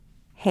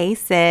Hey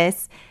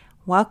sis,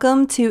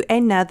 welcome to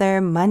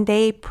another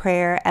Monday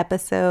prayer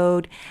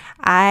episode.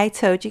 I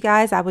told you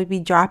guys I would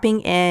be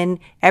dropping in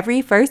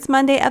every first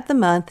Monday of the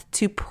month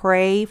to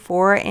pray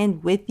for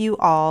and with you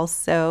all.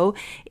 So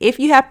if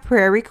you have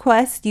prayer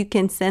requests, you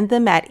can send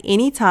them at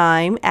any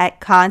time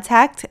at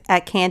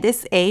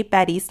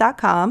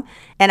contact@candiceabaddies.com,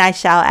 and I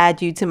shall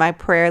add you to my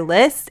prayer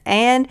list,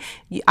 and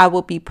I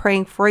will be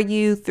praying for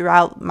you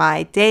throughout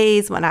my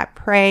days when I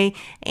pray,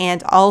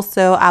 and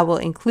also I will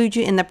include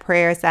you in the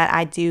prayers that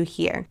I do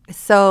here.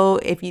 So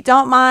if you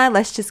don't mind,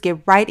 let's just get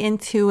right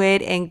into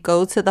it and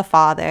go to the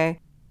Father.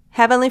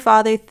 Heavenly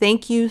Father,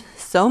 thank you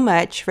so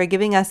much for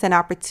giving us an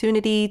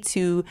opportunity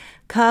to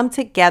come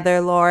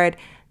together, Lord.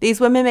 These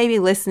women may be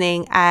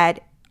listening at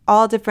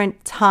all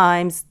different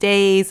times,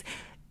 days.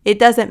 It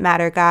doesn't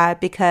matter, God,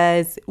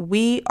 because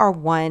we are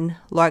one,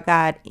 Lord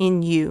God,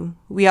 in you.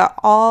 We are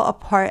all a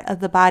part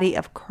of the body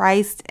of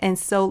Christ. And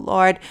so,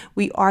 Lord,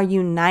 we are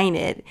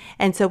united.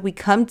 And so we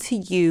come to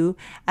you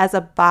as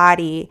a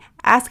body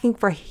asking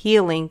for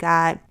healing,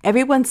 God.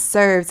 Everyone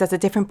serves as a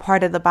different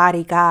part of the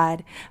body,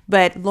 God.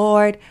 But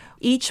Lord,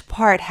 each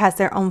part has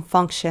their own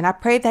function. I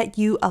pray that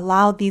you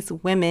allow these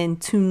women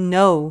to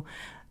know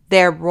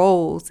their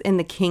roles in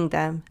the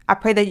kingdom. I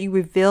pray that you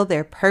reveal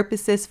their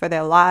purposes for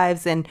their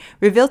lives and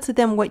reveal to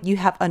them what you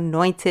have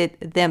anointed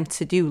them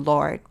to do,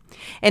 Lord.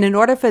 And in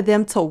order for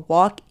them to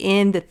walk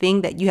in the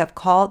thing that you have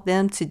called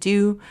them to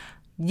do,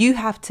 you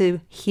have to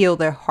heal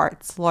their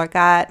hearts, Lord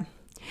God.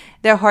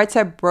 Their hearts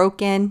are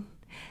broken.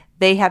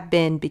 They have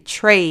been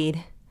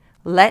betrayed,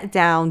 let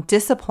down,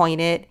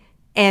 disappointed,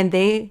 and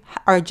they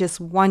are just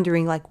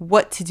wondering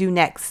what to do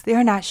next.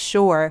 They're not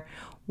sure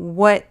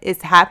what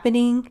is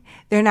happening.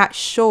 They're not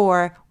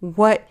sure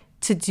what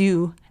to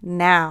do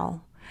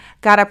now.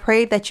 God, I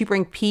pray that you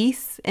bring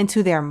peace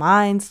into their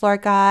minds,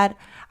 Lord God.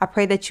 I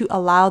pray that you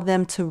allow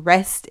them to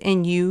rest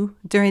in you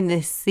during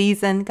this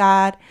season,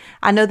 God.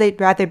 I know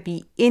they'd rather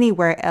be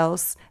anywhere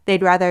else.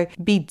 They'd rather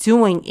be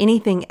doing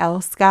anything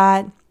else,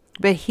 God.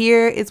 But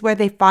here is where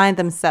they find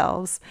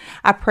themselves.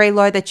 I pray,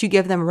 Lord, that you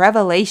give them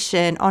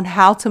revelation on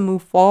how to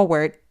move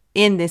forward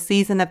in this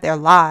season of their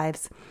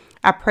lives.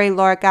 I pray,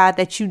 Lord God,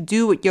 that you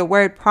do what your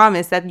word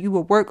promised, that you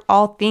will work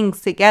all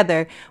things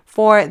together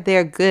for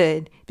their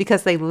good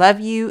because they love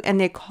you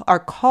and they are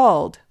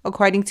called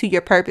according to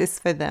your purpose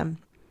for them.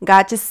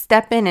 God, just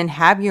step in and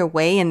have your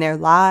way in their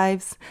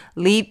lives.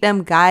 Lead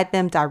them, guide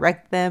them,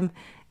 direct them.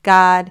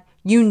 God,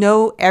 you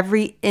know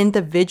every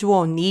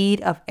individual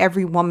need of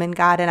every woman,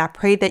 God, and I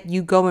pray that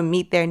you go and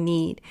meet their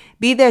need.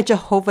 Be their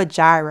Jehovah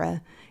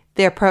Jireh,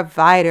 their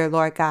provider,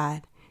 Lord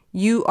God.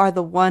 You are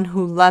the one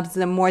who loves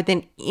them more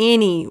than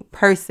any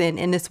person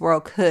in this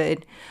world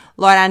could.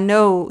 Lord, I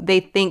know they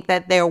think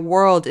that their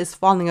world is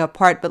falling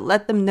apart, but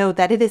let them know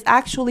that it is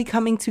actually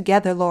coming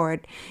together,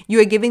 Lord.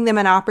 You are giving them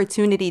an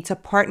opportunity to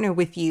partner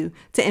with you,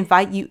 to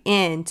invite you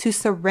in, to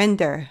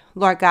surrender,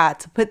 Lord God,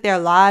 to put their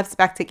lives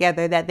back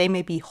together that they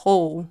may be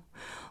whole.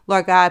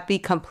 Lord God, be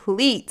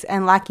complete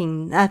and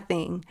lacking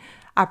nothing.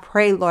 I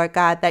pray, Lord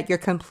God, that your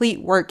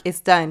complete work is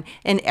done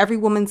in every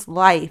woman's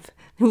life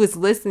who is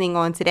listening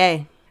on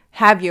today.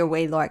 Have your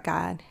way, Lord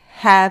God.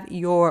 Have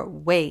your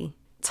way.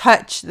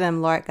 Touch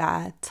them, Lord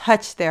God.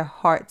 Touch their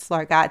hearts,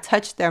 Lord God.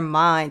 Touch their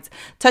minds.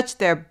 Touch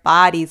their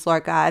bodies,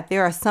 Lord God.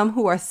 There are some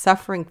who are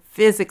suffering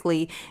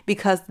physically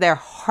because their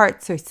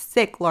hearts are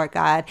sick, Lord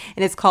God,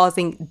 and it's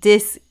causing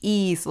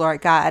dis-ease,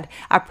 Lord God.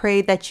 I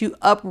pray that you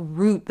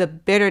uproot the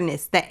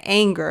bitterness, the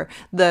anger,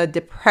 the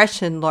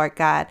depression, Lord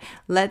God.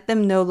 Let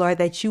them know, Lord,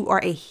 that you are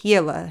a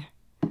healer.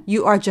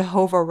 You are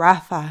Jehovah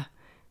Rapha,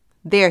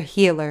 their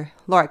healer,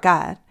 Lord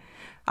God.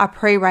 I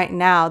pray right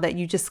now that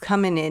you just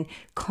come in and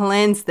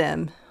cleanse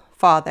them,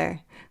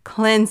 Father.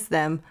 Cleanse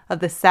them of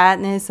the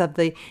sadness, of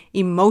the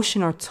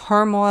emotional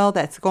turmoil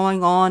that's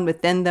going on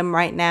within them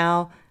right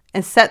now,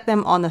 and set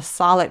them on a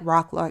solid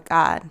rock, Lord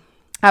God.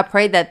 I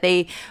pray that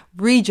they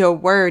read your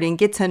word and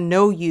get to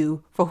know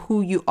you for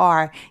who you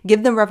are.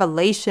 Give them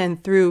revelation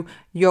through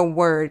your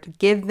word.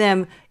 Give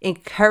them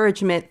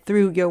encouragement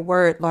through your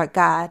word, Lord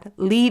God.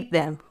 Lead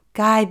them.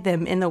 Guide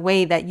them in the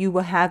way that you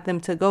will have them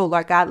to go,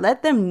 Lord God.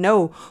 Let them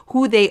know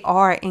who they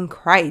are in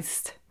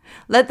Christ.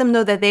 Let them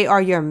know that they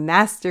are your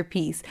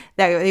masterpiece,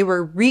 that they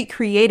were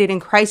recreated in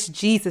Christ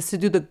Jesus to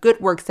do the good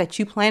works that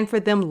you planned for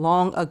them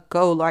long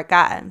ago, Lord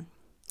God.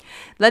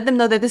 Let them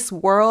know that this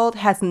world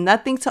has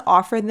nothing to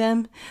offer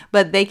them,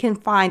 but they can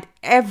find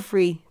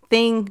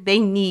everything they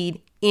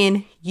need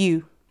in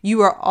you.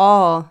 You are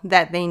all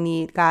that they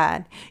need,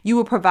 God. You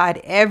will provide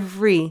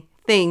everything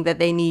that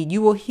they need.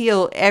 You will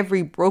heal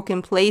every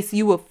broken place.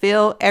 You will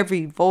fill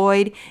every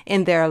void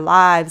in their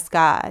lives,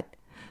 God.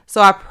 So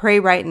I pray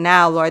right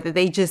now, Lord, that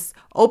they just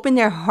open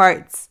their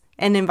hearts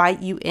and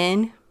invite you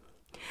in.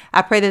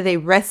 I pray that they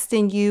rest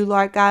in you,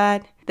 Lord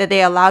God, that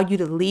they allow you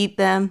to lead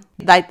them,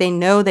 like they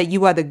know that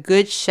you are the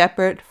good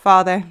shepherd,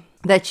 Father,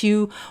 that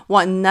you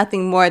want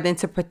nothing more than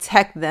to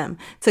protect them,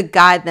 to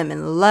guide them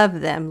and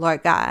love them,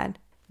 Lord God.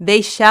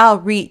 They shall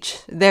reach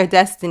their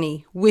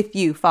destiny with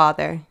you,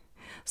 Father.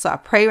 So I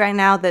pray right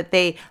now that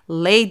they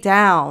lay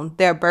down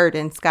their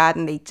burdens, God,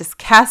 and they just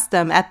cast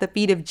them at the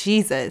feet of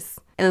Jesus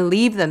and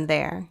leave them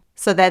there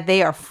so that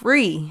they are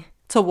free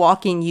to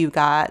walk in you,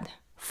 God,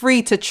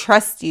 free to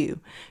trust you,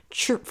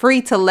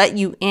 free to let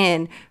you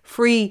in,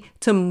 free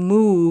to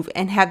move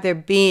and have their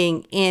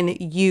being in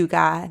you,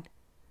 God.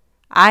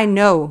 I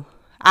know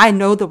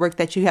the work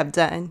that you have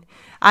done.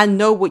 I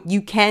know what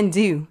you can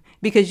do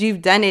because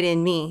you've done it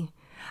in me.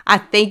 I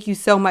thank you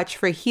so much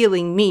for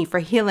healing me, for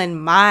healing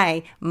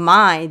my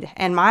mind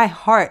and my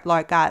heart,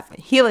 Lord God,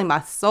 for healing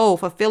my soul,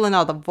 for filling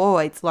all the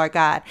voids, Lord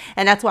God.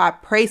 And that's why I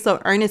pray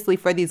so earnestly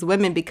for these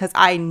women, because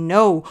I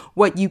know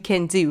what you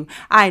can do.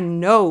 I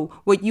know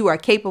what you are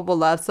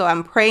capable of. So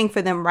I'm praying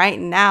for them right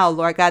now,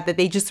 Lord God, that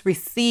they just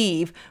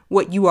receive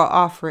what you are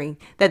offering,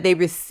 that they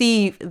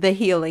receive the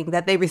healing,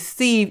 that they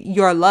receive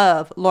your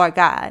love, Lord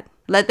God.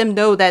 Let them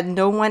know that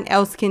no one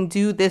else can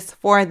do this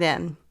for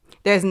them.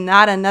 There's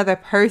not another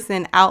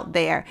person out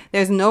there.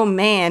 There's no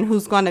man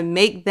who's going to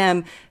make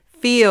them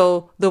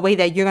feel the way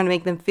that you're going to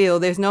make them feel.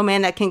 There's no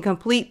man that can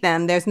complete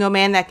them. There's no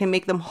man that can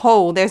make them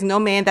whole. There's no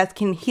man that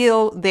can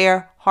heal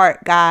their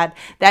heart, God.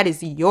 That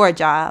is your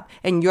job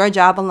and your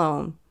job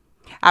alone.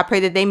 I pray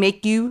that they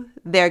make you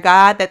their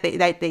God, that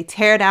they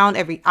tear down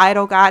every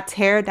idol, God,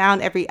 tear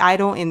down every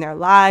idol in their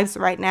lives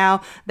right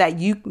now, that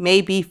you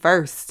may be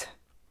first.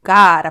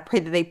 God, I pray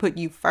that they put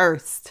you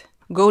first.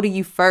 Go to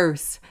you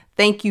first.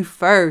 Thank you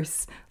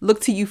first.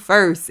 Look to you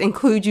first.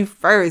 Include you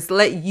first.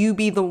 Let you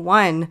be the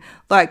one,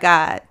 Lord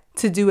God,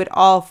 to do it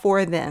all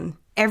for them.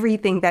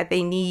 Everything that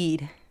they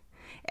need.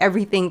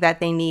 Everything that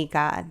they need,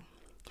 God.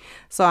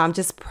 So I'm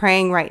just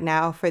praying right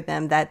now for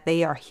them that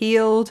they are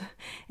healed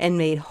and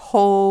made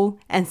whole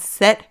and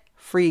set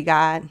free,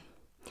 God.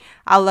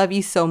 I love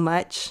you so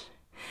much.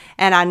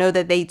 And I know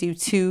that they do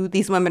too.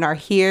 These women are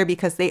here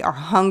because they are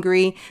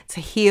hungry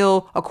to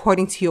heal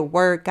according to your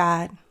word,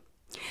 God.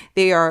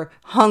 They are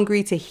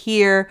hungry to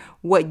hear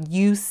what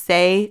you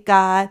say,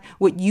 God,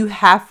 what you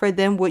have for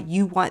them, what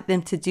you want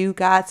them to do,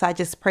 God. So I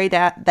just pray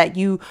that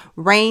you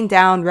rain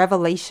down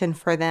revelation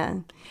for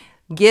them.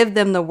 Give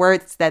them the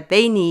words that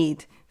they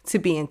need to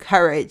be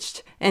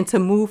encouraged and to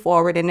move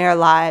forward in their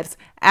lives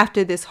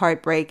after this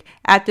heartbreak,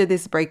 after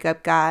this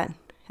breakup, God.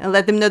 And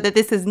let them know that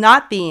this is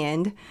not the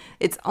end.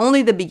 It's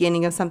only the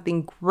beginning of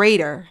something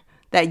greater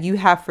that you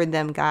have for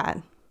them,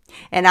 God.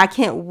 And I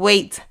can't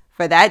wait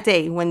for that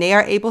day when they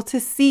are able to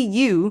see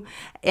you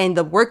and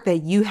the work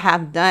that you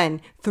have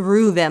done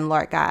through them,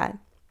 Lord God.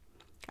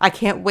 I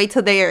can't wait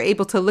till they are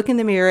able to look in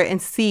the mirror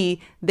and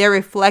see their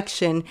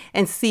reflection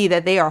and see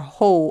that they are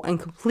whole and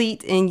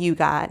complete in you,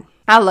 God.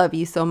 I love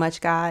you so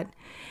much, God.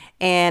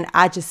 And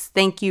I just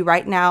thank you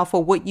right now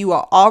for what you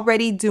are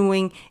already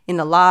doing in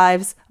the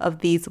lives of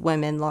these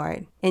women,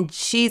 Lord. In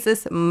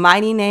Jesus'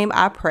 mighty name,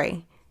 I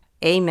pray.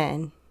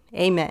 Amen.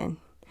 Amen.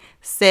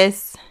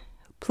 Sis,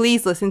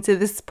 please listen to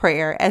this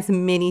prayer as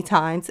many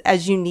times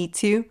as you need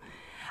to.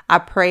 I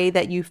pray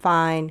that you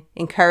find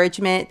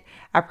encouragement.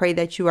 I pray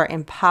that you are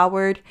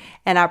empowered.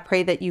 And I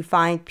pray that you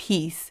find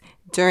peace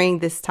during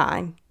this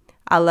time.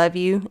 I love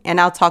you, and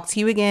I'll talk to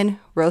you again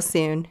real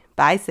soon.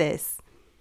 Bye, sis.